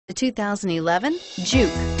The 2011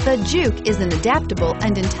 Juke. The Juke is an adaptable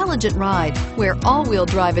and intelligent ride where all-wheel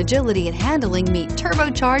drive agility and handling meet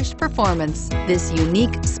turbocharged performance. This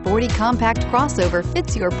unique, sporty compact crossover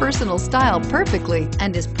fits your personal style perfectly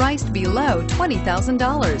and is priced below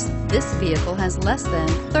 $20,000. This vehicle has less than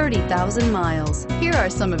 30,000 miles. Here are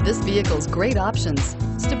some of this vehicle's great options: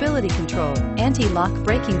 stability control, anti-lock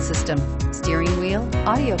braking system, steering wheel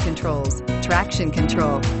audio controls, traction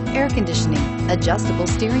control, air conditioning, adjustable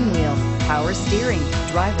steering wheel, power steering,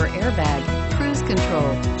 driver airbag, cruise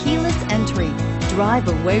control, keyless entry. Drive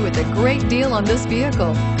away with a great deal on this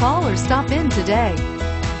vehicle. Call or stop in today.